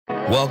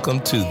Welcome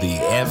to the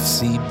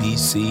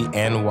FCBC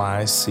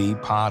NYC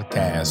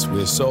podcast.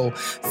 We're so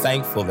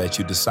thankful that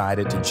you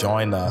decided to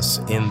join us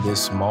in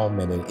this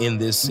moment and in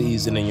this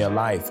season in your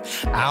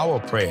life. Our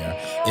prayer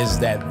is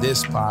that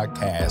this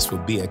podcast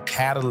will be a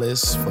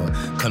catalyst for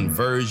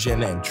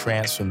conversion and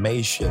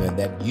transformation, and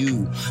that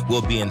you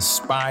will be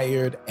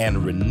inspired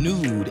and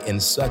renewed in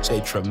such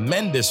a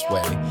tremendous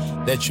way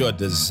that your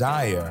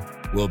desire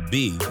will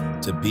be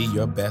to be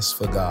your best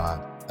for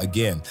God.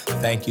 Again,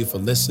 thank you for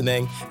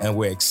listening, and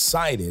we're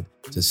excited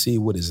to see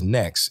what is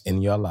next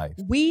in your life.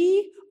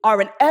 We are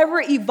an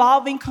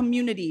ever-evolving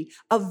community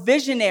of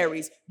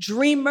visionaries,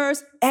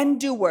 dreamers,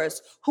 and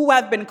doers who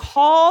have been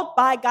called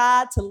by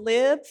God to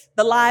live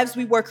the lives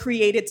we were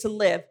created to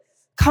live,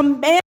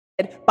 commanded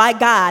by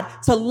God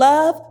to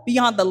love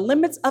beyond the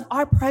limits of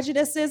our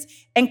prejudices,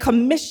 and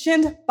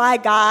commissioned by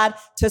God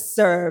to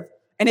serve.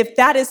 And if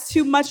that is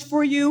too much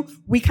for you,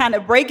 we kind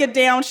of break it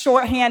down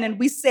shorthand and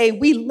we say,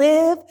 we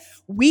live,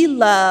 we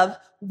love,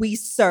 we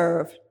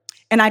serve.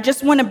 And I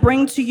just want to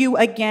bring to you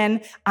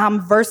again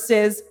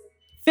verses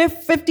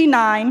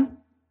 59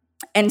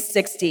 and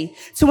 60.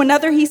 To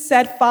another he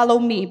said, follow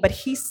me. But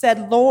he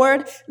said,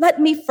 Lord, let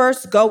me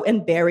first go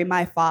and bury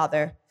my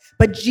father.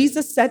 But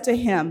Jesus said to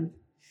him,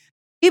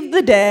 leave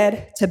the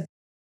dead to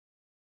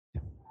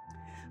bury.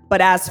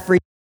 But as for you,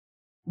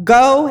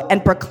 go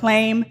and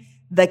proclaim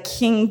the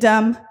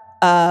kingdom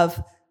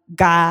of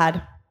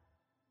God.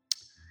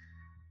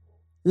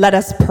 Let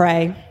us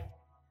pray.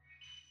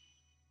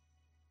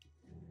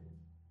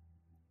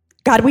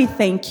 God, we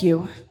thank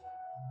you.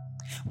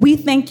 We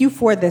thank you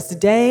for this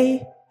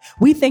day.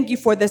 We thank you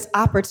for this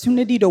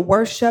opportunity to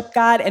worship,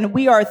 God, and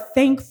we are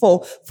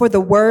thankful for the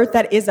word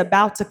that is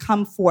about to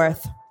come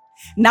forth.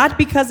 Not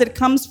because it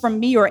comes from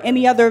me or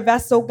any other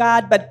vessel,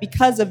 God, but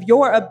because of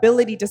your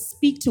ability to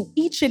speak to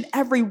each and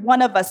every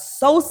one of us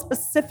so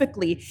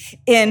specifically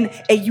in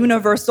a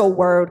universal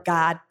word,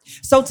 God.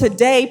 So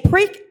today,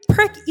 prick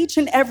each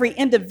and every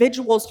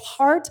individual's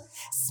heart.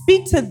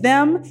 Speak to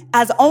them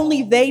as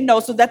only they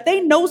know, so that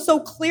they know so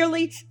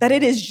clearly that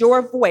it is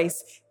your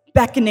voice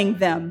beckoning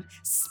them,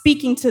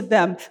 speaking to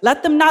them.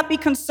 Let them not be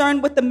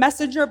concerned with the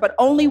messenger, but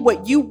only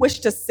what you wish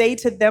to say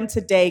to them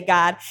today,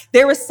 God.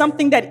 There is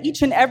something that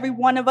each and every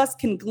one of us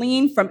can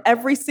glean from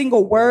every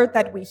single word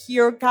that we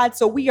hear, God.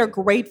 So we are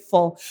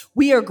grateful.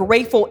 We are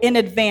grateful in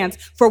advance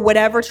for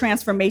whatever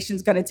transformation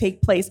is going to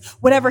take place,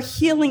 whatever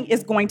healing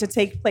is going to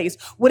take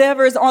place,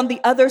 whatever is on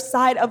the other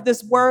side of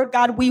this word,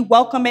 God. We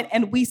welcome it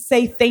and we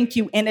say thank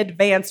you in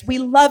advance. We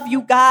love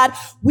you, God.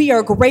 We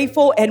are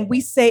grateful and we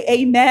say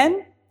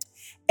amen.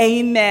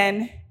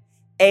 Amen.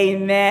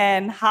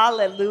 Amen.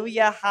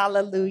 Hallelujah.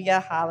 Hallelujah.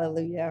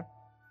 Hallelujah.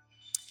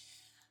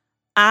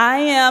 I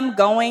am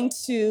going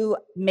to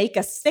make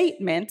a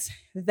statement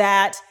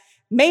that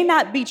may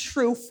not be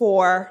true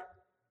for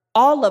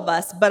all of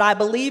us, but I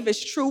believe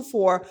is true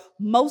for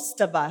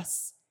most of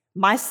us,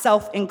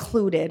 myself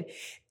included.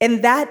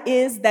 And that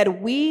is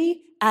that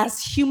we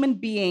as human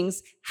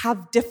beings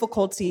have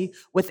difficulty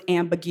with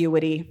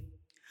ambiguity.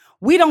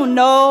 We don't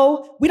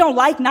know. We don't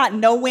like not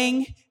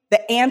knowing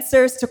the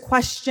answers to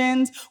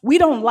questions. We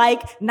don't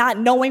like not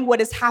knowing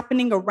what is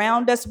happening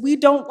around us. We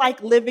don't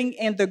like living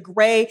in the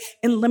gray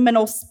and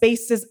liminal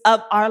spaces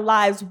of our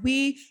lives.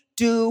 We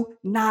do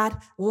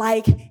not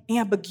like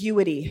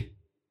ambiguity.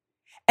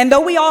 And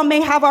though we all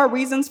may have our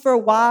reasons for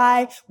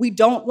why we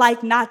don't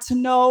like not to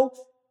know,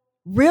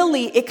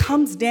 really it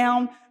comes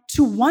down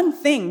to one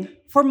thing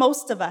for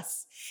most of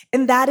us,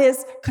 and that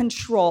is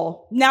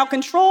control. Now,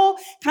 control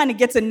kind of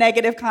gets a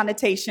negative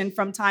connotation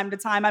from time to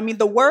time. I mean,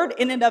 the word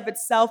in and of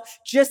itself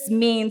just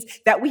means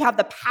that we have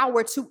the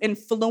power to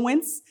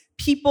influence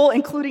people,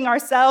 including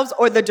ourselves,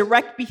 or the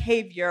direct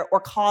behavior or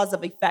cause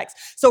of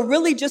effects. So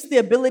really just the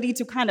ability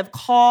to kind of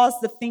cause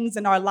the things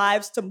in our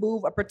lives to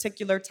move a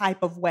particular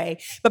type of way.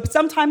 But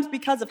sometimes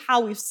because of how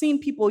we've seen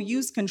people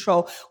use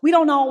control, we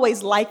don't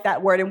always like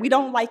that word, and we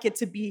don't like it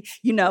to be,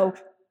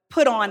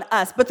 put on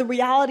us. But the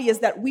reality is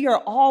that we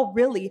are all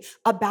really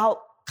about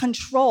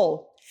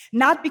control,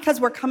 not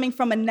because we're coming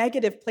from a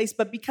negative place,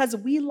 but because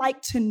we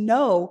like to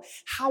know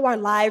how our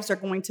lives are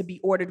going to be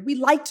ordered. We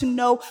like to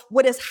know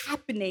what is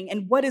happening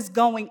and what is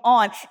going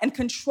on. And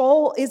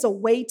control is a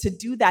way to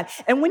do that.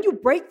 And when you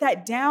break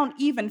that down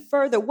even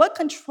further, what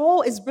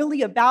control is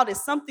really about is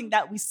something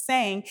that we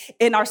sang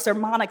in our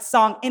sermonic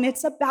song, and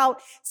it's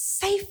about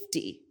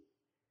safety.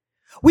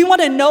 We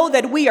want to know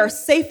that we are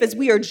safe as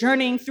we are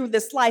journeying through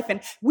this life. And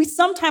we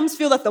sometimes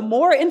feel that the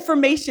more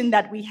information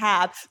that we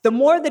have, the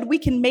more that we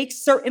can make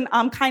certain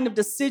kind of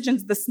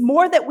decisions, the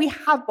more that we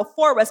have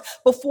before us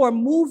before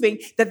moving,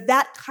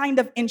 that kind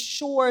of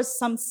ensures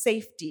some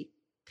safety.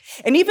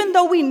 And even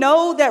though we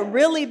know that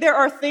really there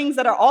are things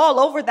that are all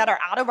over that are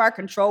out of our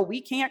control,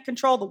 we can't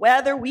control the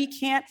weather, we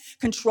can't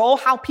control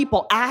how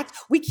people act,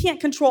 we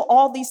can't control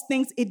all these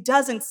things, it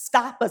doesn't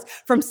stop us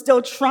from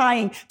still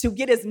trying to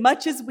get as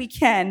much as we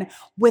can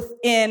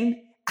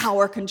within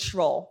our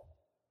control.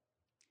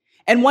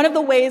 And one of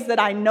the ways that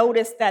I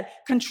noticed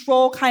that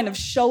control kind of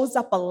shows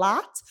up a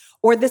lot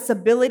or this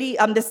ability,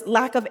 this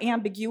lack of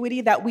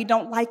ambiguity that we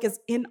don't like is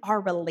in our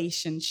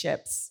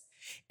relationships.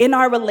 In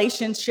our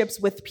relationships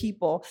with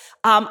people.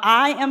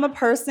 I am a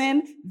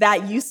person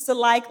that used to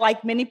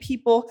like many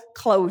people,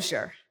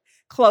 closure.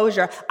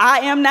 I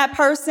am that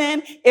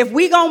person. If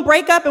we gonna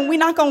break up and we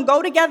not gonna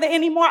go together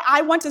anymore,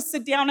 I want to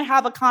sit down and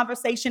have a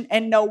conversation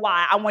and know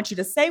why. I want you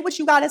to say what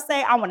you gotta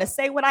say. I want to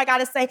say what I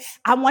gotta say.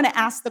 I want to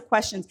ask the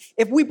questions.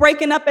 If we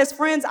breaking up as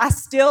friends, I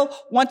still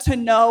want to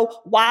know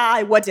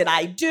why. What did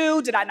I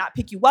do? Did I not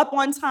pick you up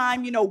on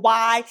time?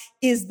 Why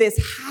is this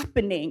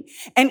happening?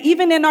 And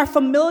even in our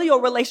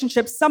familial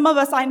relationships, some of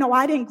us, I know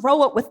I didn't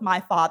grow up with my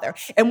father.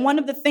 And one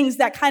of the things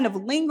that kind of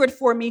lingered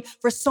for me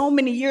for so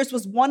many years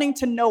was wanting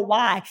to know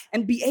why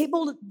and be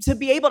able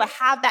to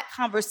have that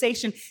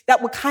conversation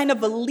that would kind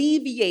of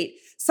alleviate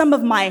some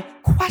of my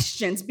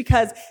questions,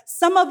 because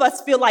some of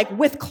us feel like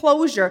with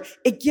closure,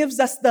 it gives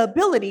us the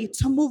ability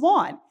to move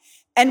on.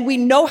 And we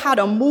know how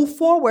to move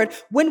forward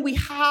when we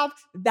have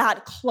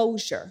that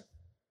closure.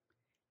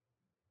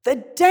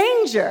 The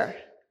danger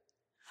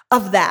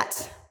of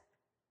that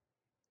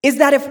is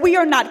that if we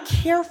are not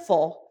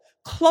careful,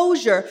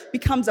 closure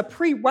becomes a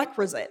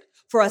prerequisite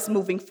for us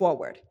moving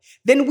forward.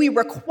 Then we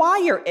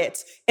require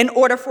it in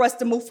order for us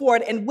to move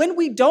forward. And when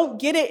we don't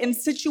get it in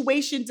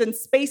situations and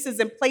spaces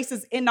and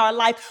places in our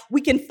life, we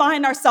can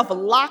find ourselves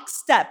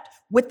lockstep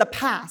with the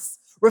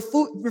past,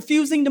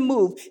 refusing to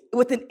move,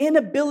 with an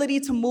inability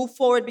to move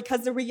forward,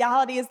 because the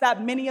reality is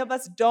that many of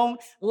us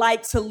don't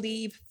like to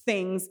leave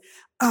things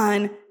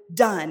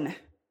undone.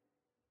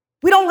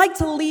 We don't like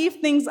to leave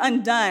things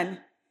undone.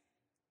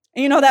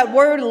 And that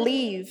word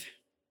leave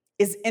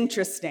is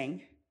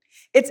interesting.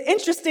 It's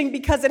interesting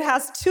because it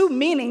has two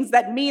meanings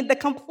that mean the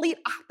complete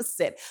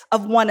opposite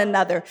of one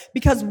another.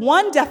 Because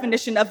one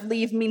definition of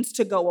leave means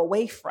to go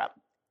away from.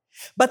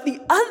 But the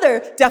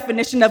other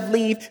definition of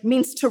leave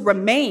means to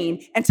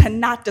remain and to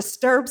not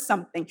disturb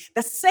something.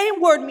 The same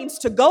word means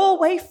to go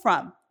away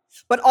from,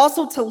 but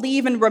also to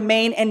leave and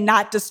remain and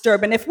not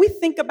disturb. And if we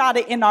think about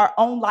it in our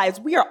own lives,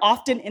 we are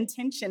often in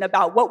tension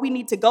about what we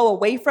need to go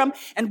away from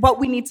and what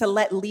we need to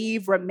let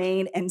leave,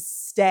 remain, and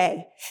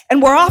stay.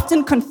 And we're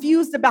often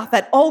confused about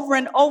that over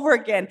and over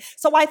again.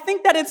 So I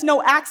think that it's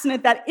no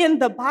accident that in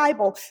the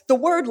Bible, the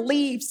word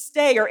leave,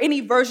 stay, or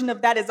any version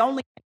of that is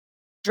only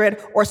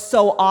 100 or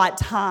so odd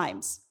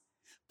times.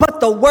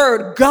 But the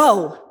word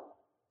go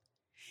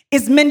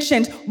is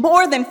mentioned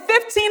more than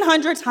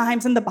 1,500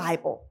 times in the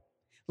Bible.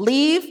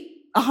 Leave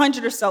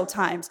 100 or so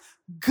times.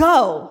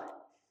 Go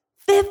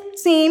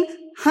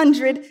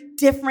 1,500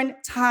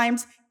 different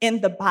times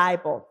in the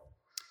Bible.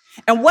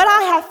 And what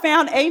I have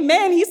found,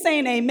 amen, he's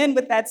saying amen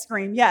with that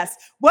scream, yes.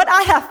 What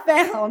I have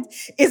found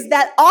is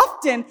that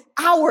often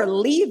our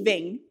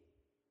leaving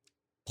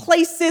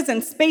places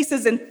and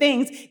spaces and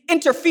things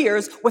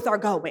interferes with our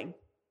going.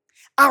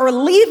 Our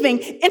leaving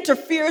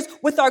interferes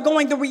with our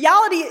going. The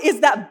reality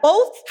is that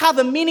both have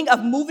a meaning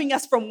of moving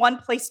us from one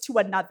place to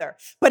another.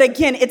 But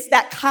again, it's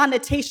that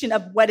connotation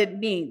of what it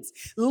means.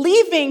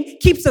 Leaving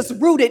keeps us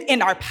rooted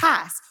in our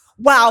past,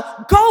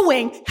 while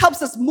going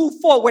helps us move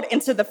forward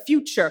into the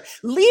future.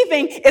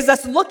 Leaving is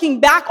us looking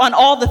back on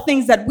all the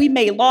things that we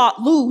may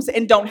lose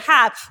and don't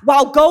have,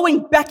 while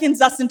going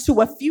beckons us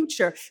into a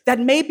future that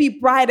may be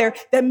brighter,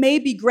 that may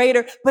be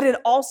greater, but it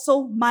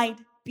also might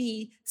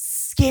be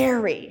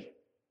scary.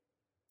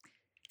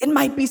 It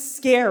might be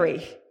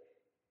scary.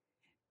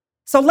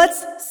 So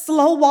let's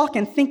slow walk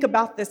and think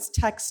about this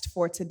text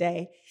for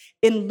today.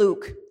 In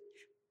Luke,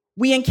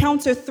 we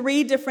encounter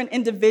 3 different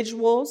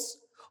individuals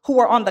who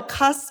are on the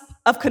cusp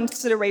of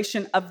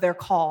consideration of their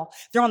call.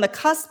 They're on the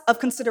cusp of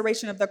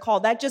consideration of their call.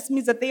 That just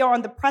means that they are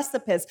on the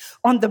precipice,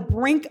 on the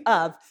brink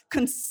of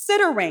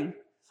considering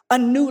a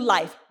new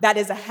life that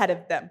is ahead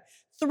of them.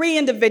 3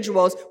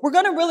 individuals. We're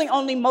going to really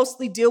only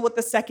mostly deal with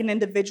the second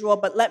individual,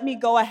 but let me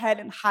go ahead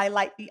and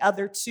highlight the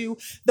other 2.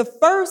 The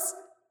first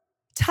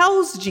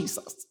tells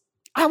Jesus,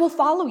 I will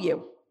follow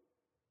you.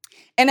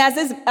 And as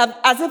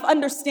if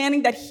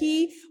understanding that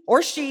he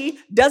or she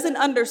doesn't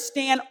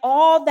understand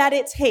all that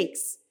it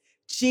takes,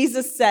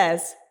 Jesus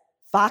says,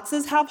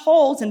 foxes have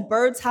holes and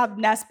birds have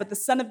nests, but the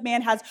Son of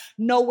Man has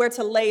nowhere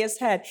to lay his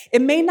head.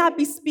 It may not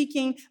be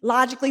speaking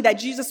logically that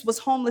Jesus was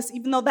homeless,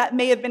 even though that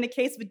may have been the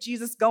case with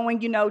Jesus going,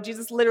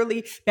 Jesus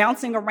literally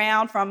bouncing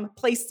around from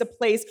place to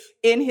place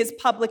in his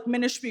public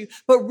ministry.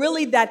 But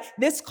really that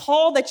this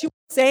call that you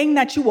are saying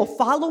that you will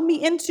follow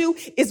me into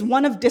is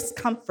one of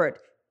discomfort.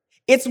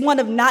 It's one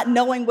of not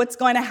knowing what's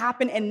going to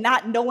happen and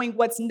not knowing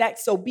what's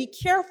next. So be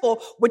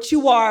careful what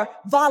you are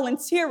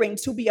volunteering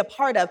to be a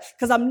part of,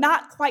 because I'm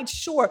not quite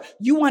sure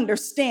you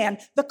understand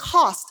the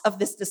cost of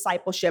this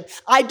discipleship.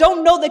 I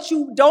don't know that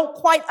you don't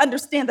quite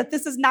understand that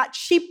this is not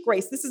cheap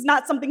grace. This is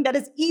not something that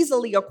is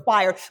easily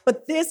acquired,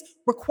 but this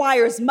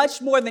requires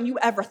much more than you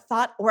ever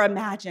thought or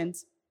imagined.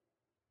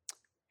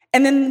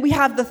 And then we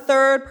have the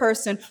third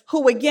person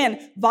who,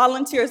 again,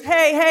 volunteers,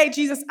 hey,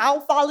 Jesus,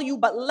 I'll follow you,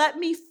 but let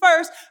me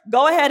first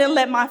go ahead and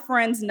let my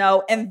friends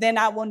know, and then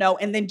I will know.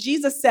 And then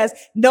Jesus says,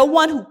 no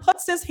one who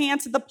puts his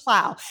hand to the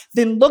plow,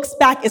 then looks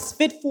back is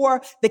fit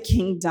for the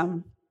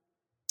kingdom.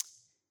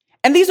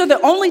 And these are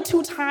the only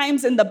two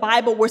times in the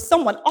Bible where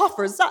someone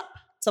offers up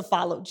to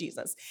follow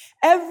Jesus.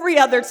 Every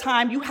other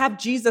time you have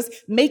Jesus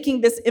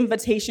making this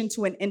invitation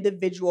to an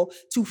individual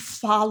to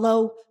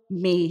follow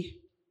me.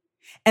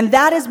 And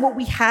that is what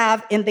we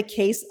have in the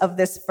case of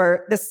this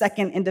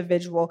second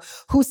individual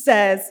who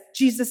says,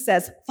 Jesus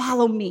says,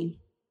 follow me.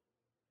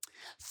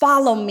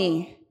 Follow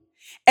me.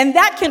 And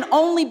that can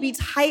only be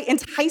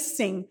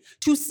enticing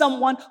to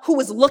someone who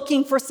is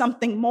looking for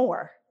something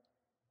more.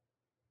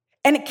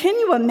 And can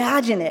you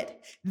imagine it?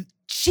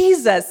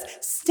 Jesus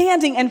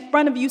standing in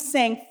front of you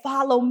saying,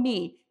 follow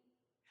me.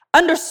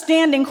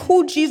 Understanding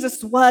who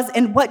Jesus was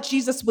and what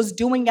Jesus was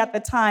doing at the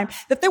time,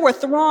 that there were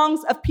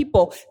throngs of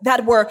people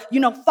that were,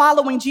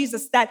 following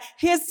Jesus, that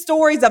his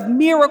stories of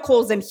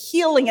miracles and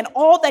healing and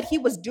all that he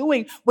was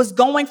doing was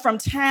going from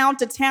town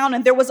to town.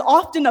 And there was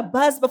often a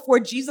buzz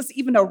before Jesus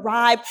even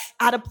arrived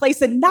at a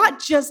place. And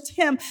not just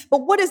him,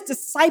 but what his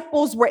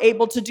disciples were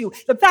able to do.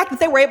 The fact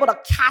that they were able to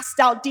cast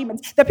out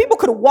demons, that people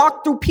could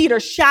walk through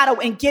Peter's shadow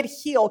and get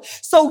healed.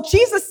 So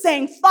Jesus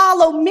saying,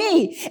 follow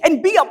me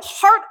and be a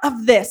part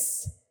of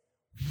this.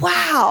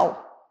 Wow.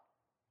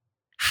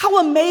 How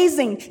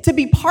amazing to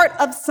be part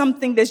of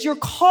something this. You're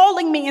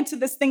calling me into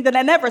this thing that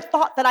I never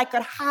thought that I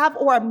could have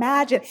or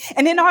imagine.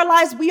 And in our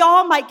lives, we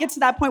all might get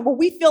to that point where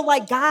we feel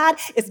like God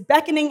is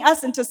beckoning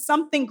us into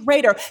something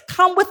greater.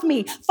 Come with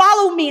me.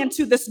 Follow me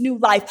into this new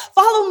life.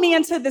 Follow me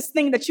into this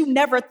thing that you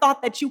never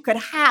thought that you could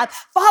have.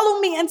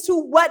 Follow me into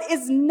what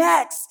is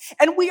next.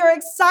 And we are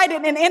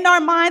excited. And in our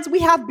minds,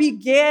 we've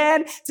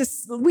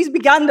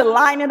begun to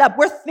line it up.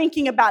 We're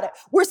thinking about it.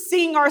 We're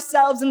seeing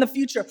ourselves in the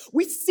future.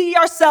 We see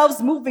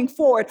ourselves moving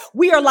forward.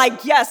 We are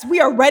like, yes, we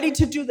are ready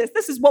to do this.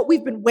 This is what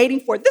we've been waiting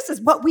for. This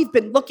is what we've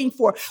been looking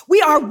for.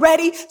 We are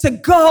ready to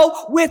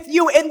go with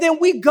you. And then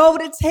we go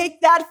to take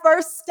that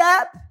first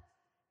step,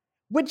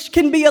 which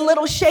can be a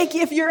little shaky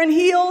if you're in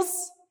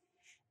heels.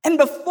 And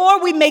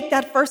before we make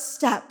that first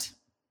step,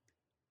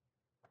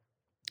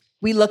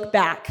 we look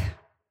back.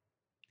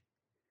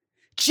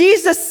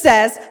 Jesus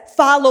says,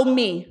 follow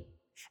me.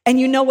 And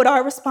you know what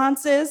our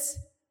response is?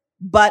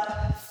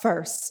 But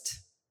first.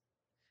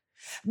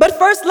 But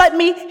first, let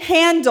me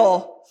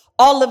handle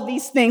all of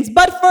these things.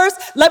 But first,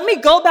 let me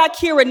go back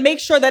here and make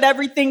sure that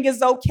everything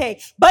is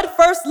okay. But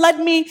first, let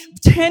me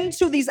tend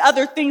to these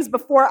other things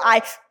before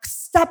I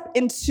step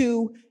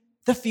into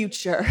the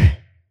future.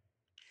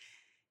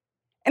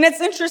 And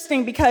it's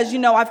interesting because,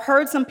 I've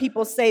heard some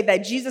people say that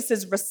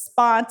Jesus'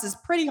 response is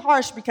pretty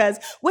harsh because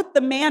what the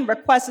man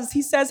requests is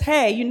he says,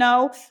 hey,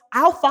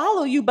 I'll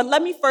follow you, but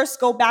let me first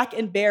go back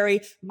and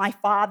bury my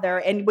father.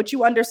 And what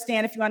you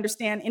understand, if you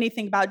understand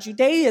anything about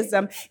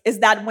Judaism, is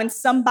that when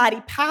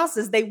somebody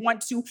passes, they want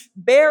to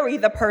bury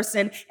the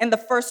person in the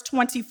first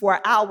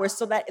 24 hours.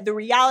 So that the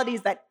reality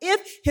is that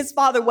if his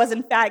father was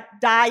in fact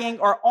dying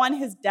or on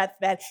his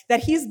deathbed,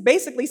 that he's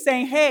basically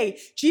saying, hey,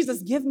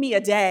 Jesus, give me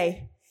a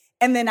day.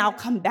 And then I'll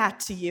come back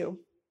to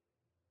you.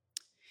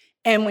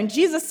 And when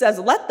Jesus says,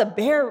 let the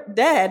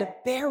dead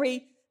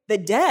bury the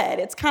dead,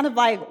 it's kind of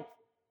like,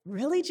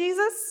 really,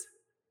 Jesus?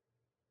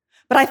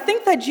 But I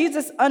think that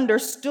Jesus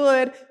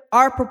understood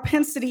our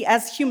propensity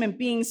as human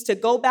beings to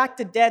go back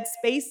to dead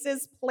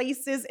spaces,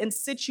 places, and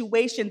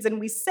situations. And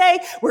we say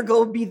we're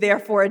going to be there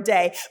for a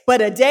day.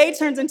 But a day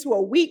turns into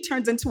a week,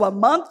 turns into a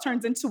month,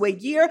 turns into a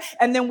year.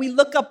 And then we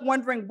look up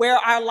wondering where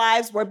our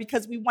lives were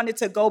because we wanted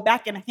to go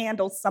back and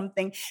handle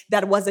something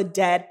that was a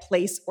dead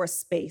place or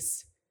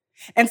space.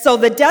 And so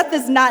the death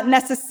is not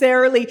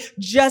necessarily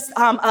just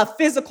a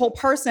physical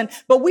person,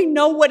 but we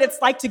know what it's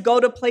like to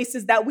go to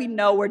places that we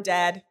know are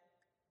dead.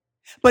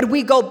 But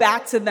we go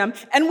back to them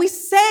and we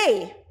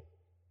say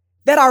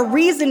that our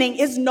reasoning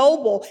is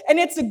noble and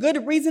it's a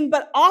good reason,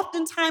 but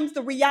oftentimes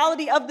the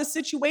reality of the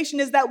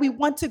situation is that we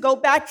want to go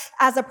back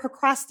as a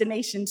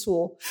procrastination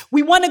tool.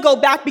 We want to go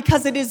back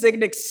because it is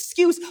an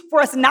excuse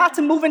for us not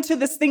to move into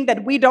this thing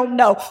that we don't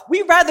know.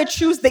 We rather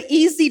choose the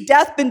easy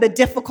death than the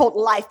difficult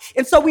life.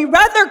 And so we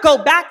rather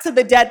go back to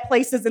the dead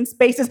places and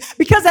spaces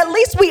because at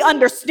least we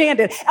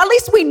understand it. At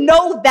least we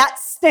know that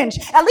stench.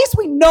 At least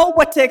we know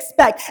what to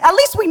expect. At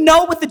least we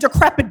know what the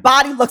decrepit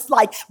body looks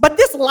like. But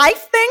this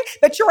life thing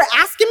that you're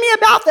asking me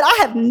about that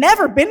I have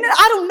never been in,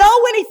 I don't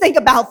know anything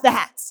about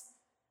that.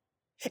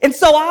 And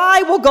so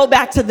I will go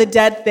back to the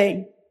dead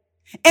thing.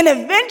 And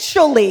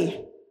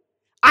eventually,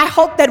 I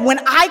hope that when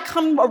I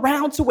come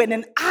around to it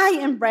and I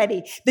am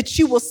ready, that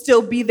you will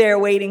still be there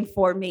waiting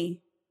for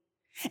me.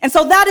 And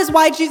so that is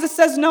why Jesus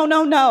says, no,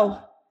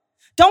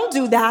 don't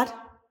do that.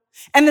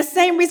 And the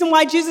same reason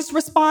why Jesus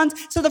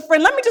responds to the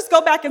friend, let me just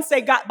go back and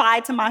say goodbye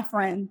to my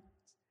friend.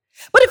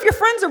 But if your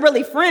friends are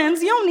really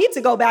friends, you don't need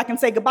to go back and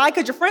say goodbye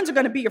because your friends are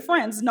going to be your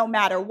friends no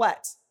matter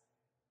what,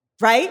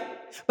 right?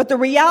 But the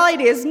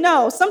reality is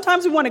no.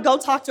 Sometimes we want to go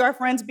talk to our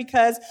friends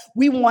because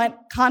we want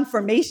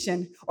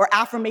confirmation or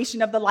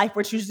affirmation of the life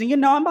we're choosing.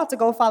 I'm about to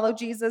go follow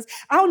Jesus.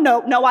 I don't know.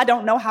 No, I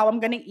don't know how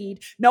I'm going to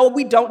eat. No,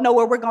 we don't know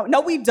where we're going.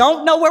 No, we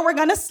don't know where we're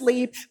going to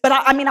sleep. But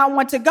I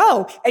want to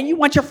go. And you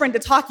want your friend to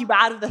talk you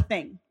out of the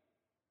thing.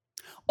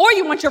 Or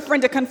you want your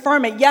friend to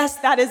confirm it. Yes,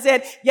 that is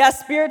it.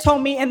 Yes, Spirit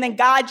told me, and then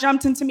God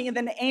jumped into me, and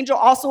then the angel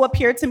also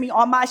appeared to me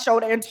on my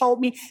shoulder and told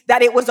me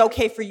that it was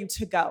okay for you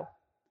to go.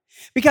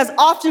 Because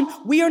often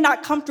we are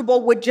not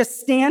comfortable with just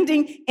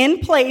standing in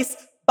place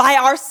by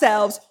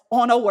ourselves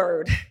on a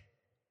word,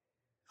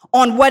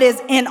 on what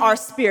is in our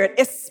spirit,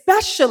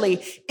 especially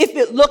if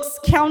it looks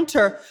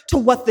counter to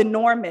what the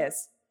norm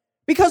is.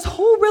 Because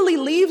who really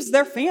leaves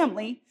their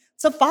family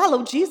to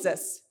follow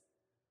Jesus?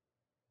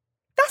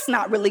 That's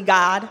not really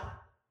God.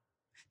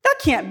 That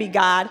can't be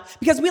God,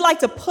 because we like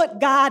to put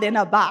God in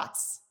a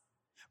box,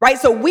 right?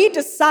 So we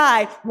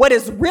decide what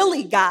is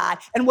really God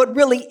and what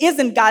really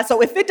isn't God. So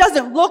if it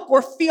doesn't look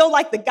or feel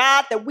like the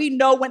God that we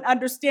know and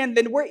understand,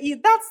 then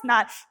that's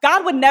not.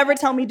 God would never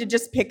tell me to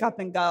just pick up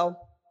and go.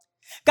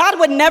 God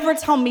would never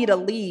tell me to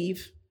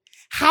leave.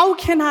 How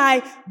can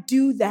I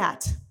do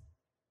that?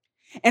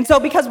 And so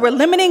because we're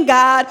limiting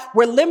God,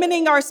 we're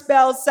limiting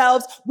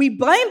ourselves, we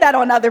blame that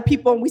on other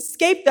people and we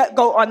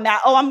scapegoat on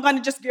that. Oh, I'm going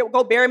to just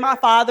go bury my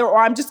father, or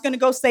I'm just going to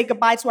go say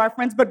goodbye to our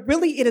friends. But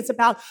really it is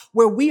about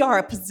where we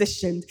are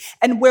positioned.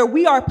 And where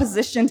we are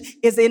positioned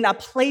is in a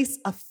place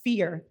of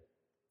fear.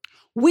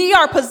 We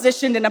are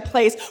positioned in a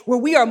place where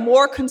we are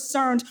more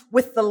concerned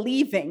with the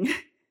leaving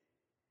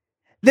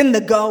than the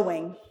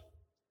going.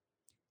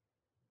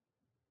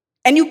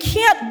 And you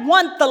can't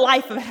want the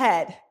life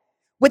ahead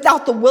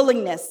without the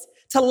willingness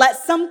to let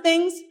some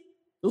things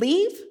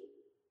leave,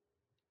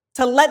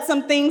 to let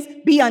some things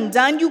be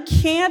undone. You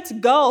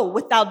can't go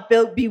without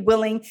be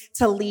willing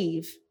to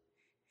leave.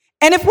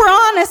 And if we're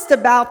honest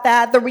about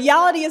that, the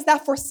reality is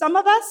that for some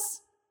of us,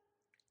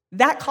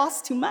 that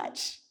costs too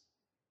much.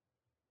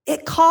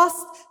 It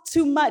costs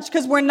too much,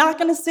 because we're not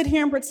going to sit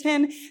here and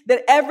pretend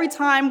that every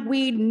time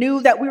we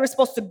knew that we were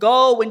supposed to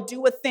go and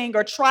do a thing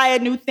or try a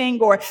new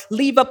thing or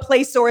leave a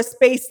place or a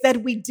space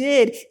that we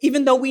did,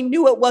 even though we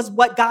knew it was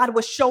what God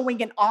was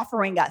showing and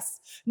offering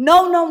us.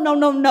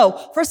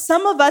 No. For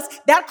some of us,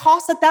 that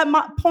cost at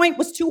that point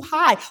was too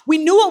high. We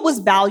knew it was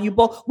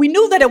valuable. We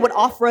knew that it would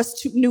offer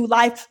us new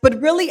life.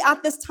 But really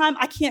at this time,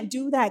 I can't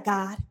do that,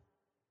 God.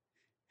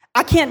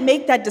 I can't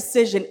make that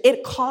decision.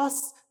 It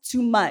costs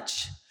too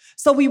much.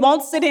 So we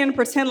won't sit in and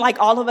pretend like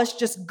all of us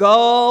just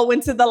go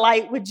into the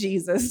light with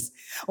Jesus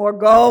or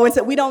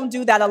we don't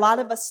do that. A lot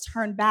of us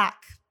turn back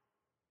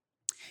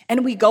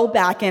and we go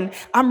back. And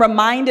I'm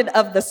reminded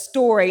of the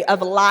story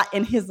of Lot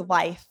and his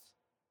wife.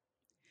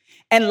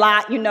 And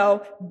Lot,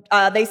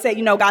 they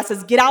say, God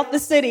says, get out the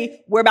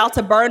city. We're about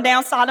to burn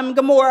down Sodom and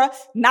Gomorrah.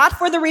 Not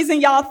for the reason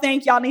y'all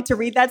think. Y'all need to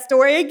read that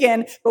story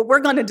again. But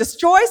we're going to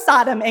destroy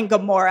Sodom and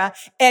Gomorrah.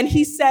 And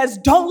he says,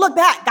 don't look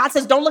back. God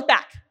says, don't look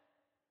back.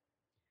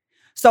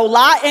 So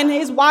Lot and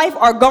his wife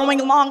are going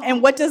along.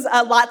 And what does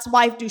Lot's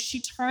wife do? She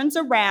turns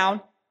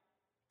around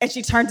and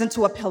she turns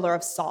into a pillar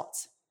of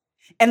salt.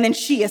 And then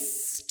she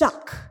is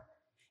stuck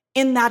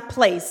in that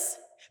place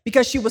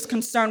because she was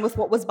concerned with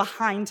what was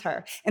behind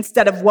her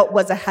instead of what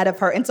was ahead of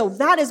her. And so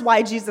that is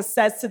why Jesus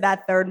says to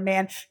that third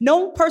man,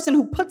 no person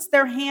who puts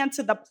their hand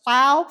to the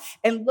plow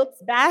and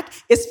looks back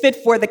is fit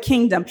for the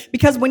kingdom.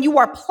 Because when you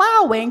are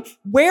plowing,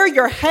 where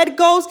your head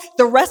goes,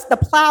 the rest of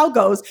the plow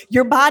goes,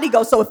 your body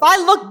goes. So if I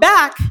look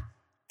back,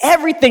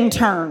 everything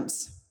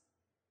turns.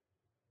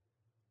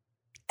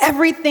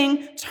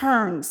 Everything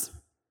turns.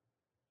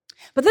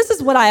 But this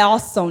is what I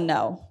also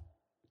know.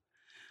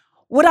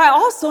 What I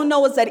also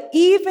know is that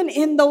even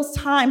in those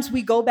times,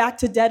 we go back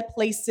to dead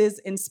places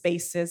and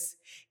spaces.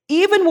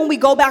 Even when we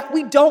go back,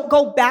 we don't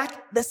go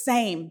back the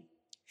same.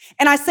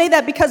 And I say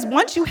that because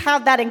once you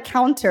have that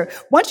encounter,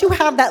 once you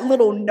have that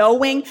little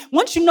knowing,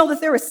 once you know that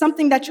there is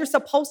something that you're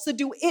supposed to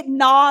do, it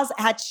gnaws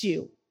at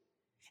you.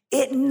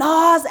 It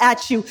gnaws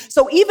at you.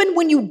 So even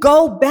when you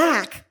go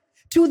back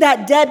to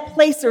that dead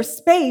place or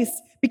space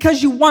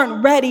because you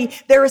weren't ready,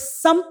 there is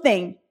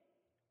something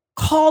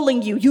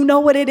calling you. You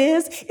know what it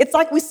is? It's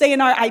like we say in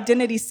our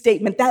identity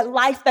statement, that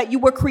life that you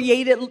were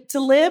created to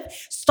live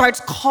starts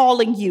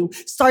calling you,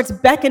 starts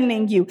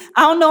beckoning you.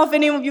 I don't know if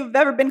any of you have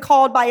ever been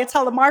called by a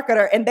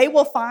telemarketer, and they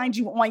will find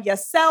you on your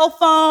cell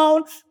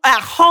phone, at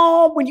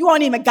home, when you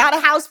ain't even got a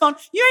house phone.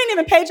 You ain't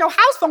even paid your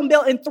house phone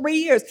bill in 3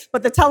 years,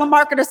 but the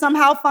telemarketer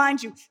somehow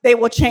finds you. They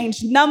will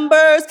change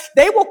numbers.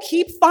 They will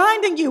keep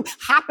finding you,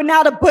 hopping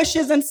out of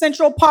bushes in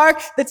Central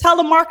Park. The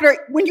telemarketer,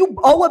 when you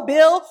owe a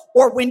bill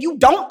or when you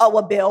don't owe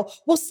a bill,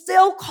 will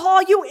still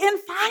call you and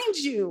find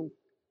you.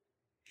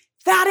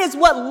 That is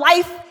what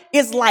life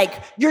is like,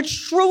 your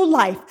true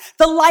life,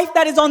 the life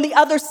that is on the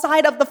other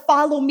side of the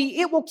follow me.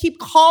 It will keep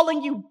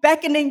calling you,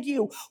 beckoning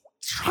you,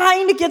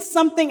 trying to get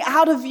something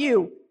out of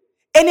you.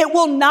 And it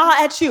will gnaw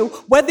at you,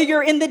 whether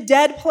you're in the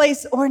dead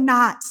place or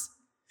not.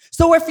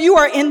 So if you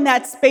are in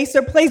that space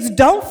or place,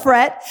 don't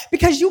fret,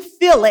 because you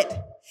feel it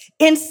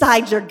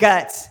inside your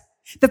gut.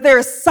 That there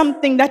is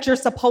something that you're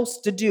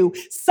supposed to do,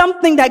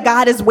 something that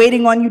God is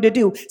waiting on you to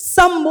do,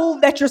 some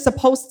move that you're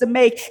supposed to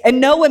make. And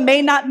no, it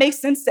may not make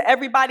sense to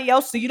everybody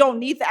else, so you don't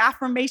need the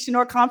affirmation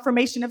or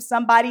confirmation of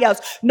somebody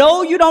else.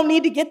 No, you don't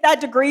need to get that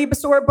degree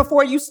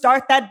before you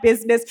start that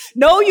business.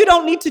 No, you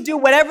don't need to do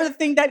whatever the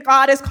thing that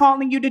God is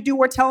calling you to do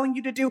or telling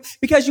you to do,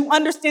 because you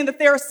understand that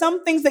there are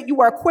some things that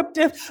you are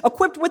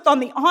equipped with on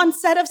the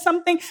onset of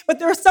something, but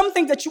there are some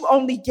things that you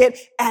only get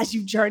as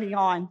you journey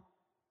on.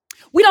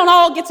 We don't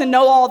all get to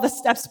know all the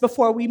steps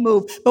before we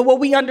move, but what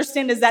we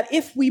understand is that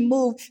if we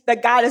move,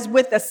 that God is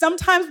with us.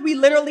 Sometimes we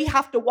literally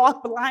have to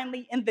walk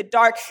blindly in the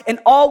dark, and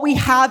all we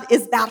have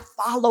is that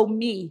follow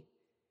me.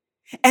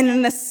 And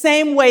in the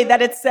same way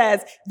that it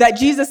says, that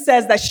Jesus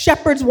says that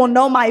shepherds will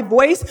know my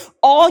voice,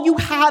 all you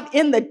have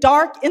in the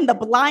dark, in the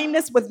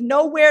blindness, with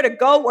nowhere to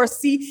go or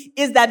see,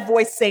 is that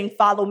voice saying,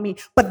 follow me.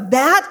 But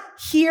that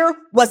here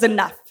was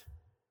enough.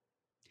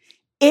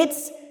 It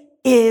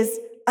is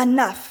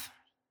enough.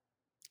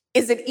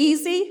 Is it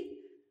easy?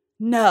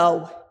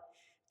 No.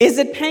 Is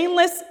it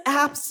painless?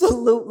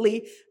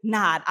 Absolutely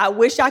not. I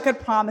wish I could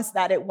promise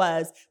that it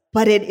was,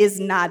 but it is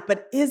not.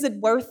 But is it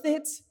worth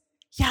it?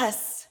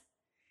 Yes.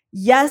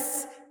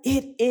 Yes,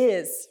 it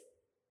is.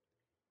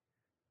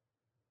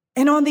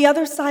 And on the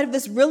other side of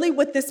this, really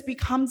what this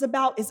becomes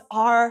about is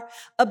our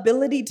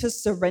ability to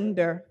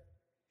surrender.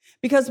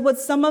 Because what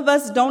some of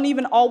us don't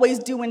even always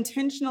do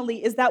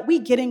intentionally is that we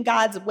get in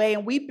God's way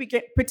and we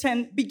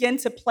begin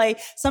to play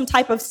some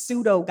type of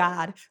pseudo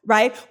God,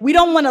 right? We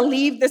don't want to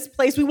leave this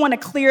place. We want to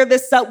clear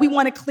this up. We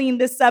want to clean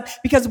this up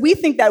because we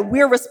think that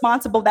we're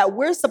responsible, that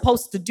we're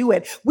supposed to do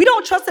it. We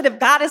don't trust that if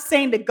God is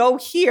saying to go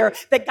here,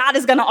 that God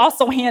is going to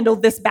also handle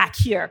this back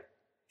here.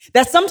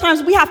 That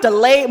sometimes we have to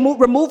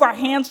remove our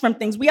hands from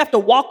things. We have to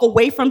walk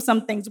away from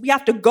some things. We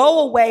have to go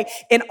away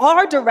in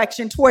our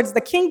direction towards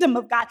the kingdom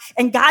of God.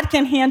 And God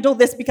can handle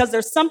this because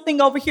there's something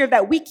over here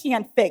that we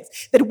can't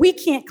fix, that we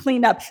can't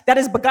clean up, that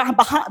is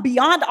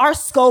beyond our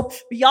scope,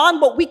 beyond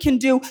what we can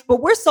do.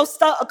 But we're so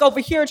stuck over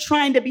here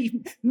trying to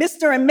be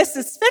Mr. and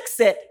Mrs.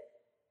 Fix-It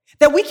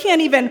that we can't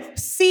even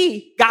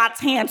see God's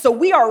hand. So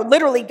we are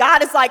literally,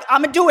 God is like,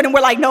 I'm going to do it. And we're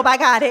like, nope, I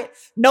got it.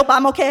 Nope,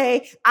 I'm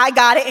okay. I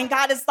got it. And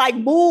God is like,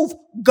 move,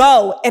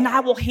 go, and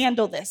I will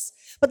handle this.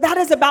 But that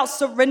is about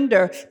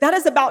surrender. That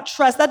is about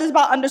trust. That is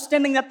about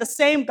understanding that the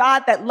same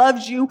God that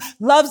loves you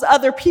loves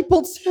other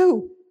people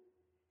too,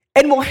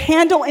 and will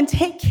handle and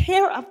take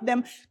care of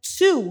them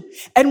too.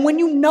 And when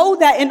you know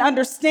that and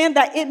understand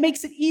that, it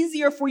makes it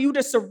easier for you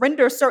to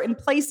surrender certain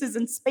places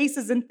and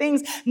spaces and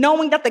things,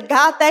 knowing that the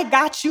God that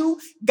got you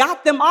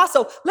got them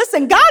also.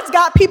 Listen, God's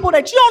got people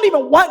that you don't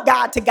even want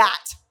God to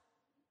got.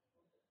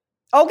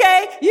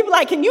 Okay? You be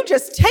like, can you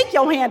just take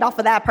your hand off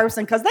of that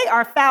person because they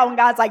are foul? And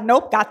God's like,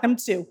 nope, got them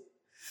too.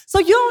 So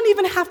you don't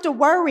even have to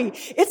worry.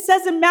 It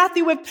says in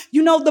Matthew, if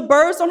the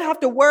birds don't have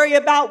to worry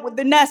about with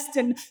the nest.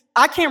 And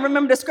I can't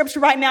remember the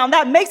scripture right now. And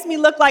that makes me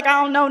look like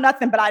I don't know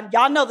nothing. But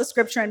y'all know the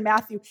scripture in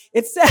Matthew.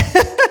 It says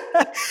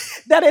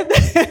that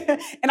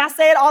and I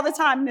say it all the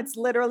time. And it's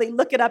literally,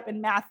 look it up in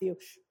Matthew.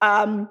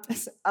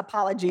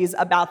 Apologies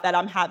about that.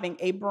 I'm having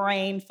a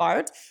brain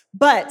fart.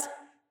 But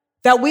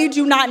that we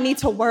do not need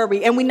to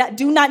worry and we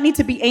do not need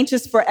to be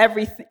anxious for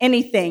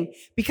anything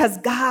because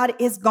God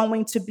is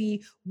going to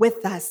be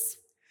with us.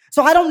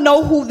 So I don't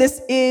know who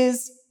this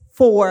is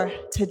for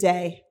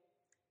today,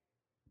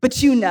 but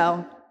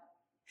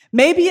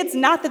maybe it's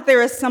not that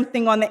there is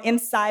something on the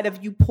inside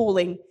of you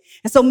pulling.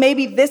 And so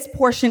maybe this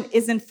portion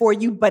isn't for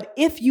you, but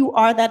if you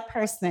are that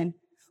person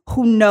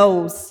who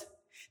knows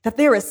that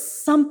there is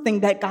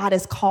something that God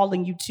is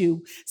calling you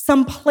to,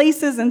 some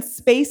places and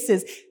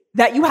spaces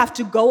that you have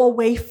to go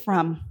away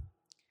from,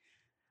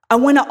 I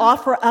want to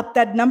offer up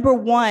that number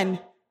one,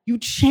 you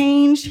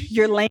change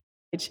your language.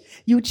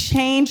 You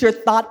change your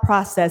thought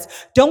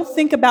process. Don't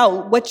think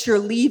about what you're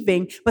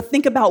leaving, but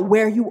think about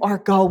where you are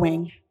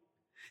going.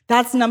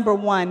 That's number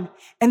one.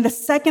 And the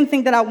second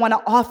thing that I want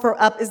to offer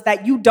up is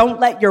that you don't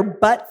let your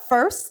but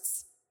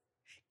firsts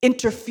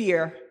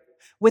interfere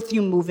with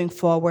you moving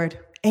forward.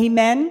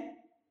 Amen.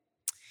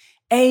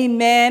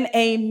 Amen.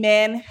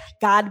 Amen.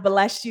 God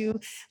bless you.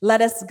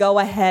 Let us go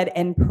ahead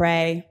and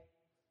pray.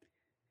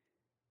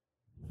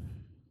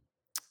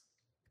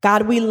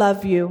 God, we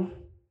love you.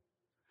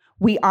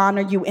 We honor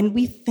you and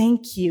we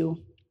thank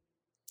you.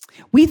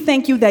 We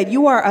thank you that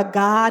you are a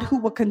God who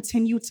will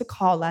continue to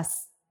call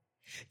us.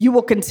 You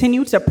will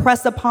continue to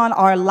press upon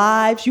our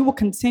lives. You will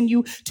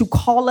continue to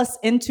call us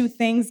into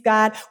things,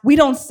 God. We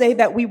don't say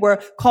that we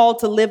were called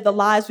to live the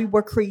lives we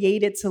were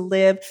created to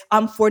live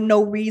for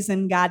no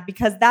reason, God,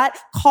 because that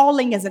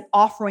calling is an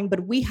offering,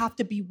 but we have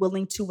to be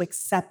willing to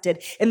accept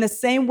it. In the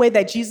same way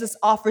that Jesus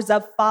offers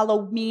up,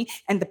 follow me,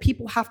 and the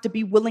people have to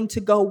be willing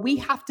to go, we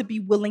have to be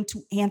willing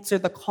to answer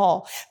the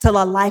call to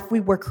the life we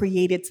were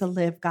created to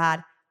live,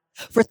 God.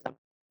 For some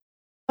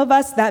of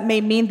us, that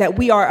may mean that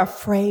we are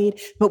afraid,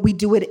 but we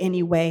do it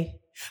anyway.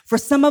 For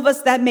some of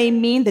us, that may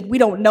mean that we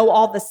don't know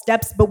all the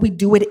steps, but we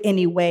do it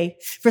anyway.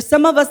 For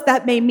some of us,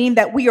 that may mean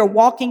that we are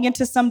walking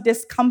into some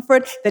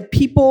discomfort that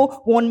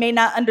people may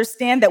not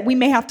understand, that we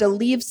may have to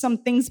leave some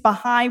things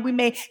behind. We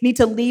may need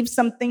to leave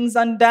some things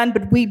undone,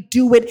 but we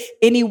do it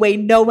anyway,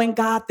 knowing,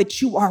 God,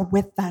 that you are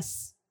with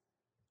us.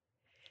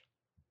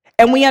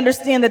 And we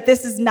understand that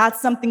this is not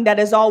something that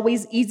is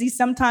always easy.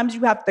 Sometimes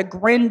you have to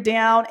grin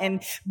down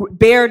and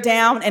bear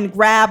down and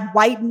grab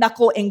white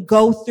knuckle and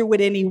go through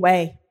it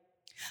anyway.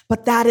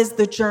 But that is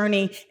the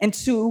journey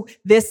into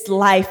this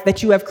life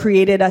that you have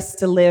created us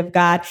to live,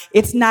 God.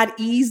 It's not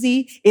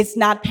easy. It's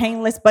not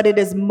painless, but it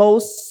is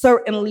most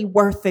certainly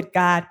worth it,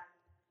 God.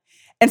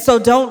 And so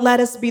don't let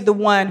us be the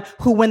one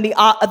who, when the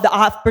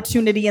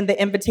opportunity and the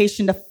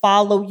invitation to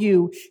follow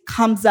you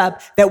comes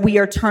up, that we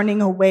are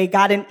turning away,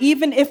 God. And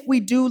even if we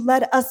do,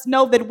 let us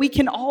know that we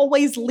can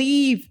always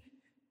leave.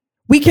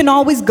 We can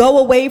always go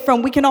away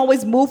from, we can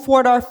always move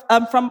forward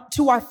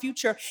to our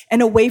future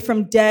and away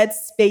from dead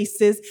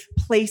spaces,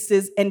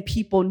 places, and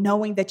people,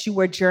 knowing that you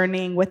are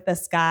journeying with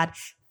us, God.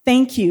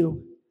 Thank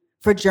you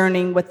for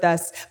journeying with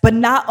us. But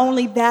not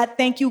only that,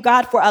 thank you,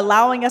 God, for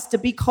allowing us to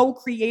be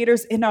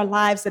co-creators in our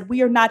lives, that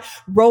we are not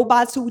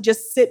robots who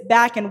just sit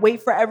back and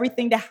wait for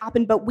everything to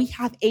happen, but we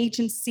have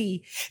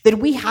agency, that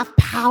we have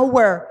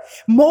power,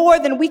 more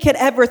than we could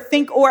ever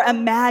think or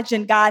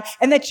imagine, God,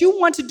 and that you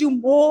want to do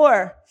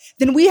more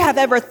than we have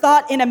ever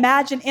thought and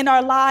imagined in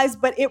our lives,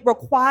 but it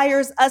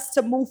requires us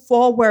to move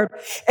forward.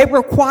 It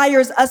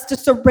requires us to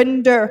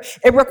surrender.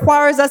 It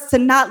requires us to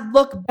not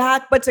look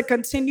back, but to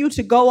continue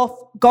to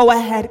go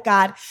ahead,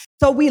 God.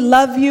 So we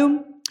love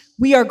you.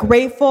 We are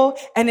grateful,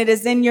 and it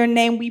is in your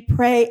name we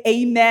pray.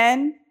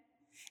 Amen.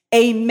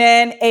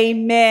 Amen.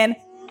 Amen.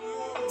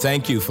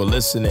 Thank you for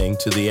listening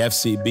to the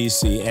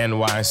FCBC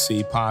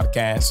NYC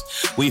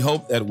podcast. We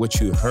hope that what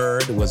you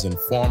heard was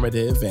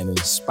informative and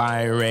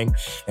inspiring,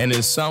 and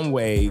in some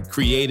way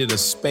created a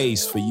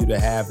space for you to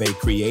have a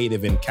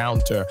creative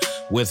encounter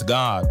with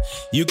God.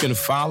 You can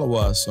follow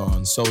us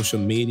on social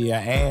media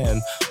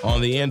and on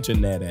the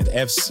internet at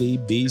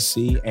fcbcnyc.org.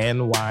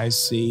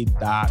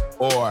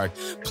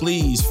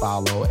 Please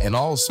follow and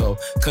also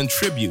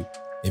contribute.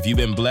 If you've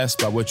been blessed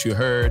by what you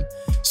heard,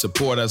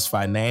 support us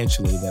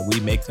financially that we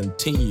may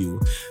continue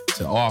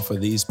to offer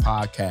these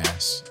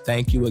podcasts.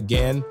 Thank you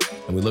again,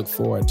 and we look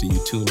forward to you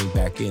tuning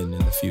back in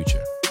the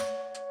future.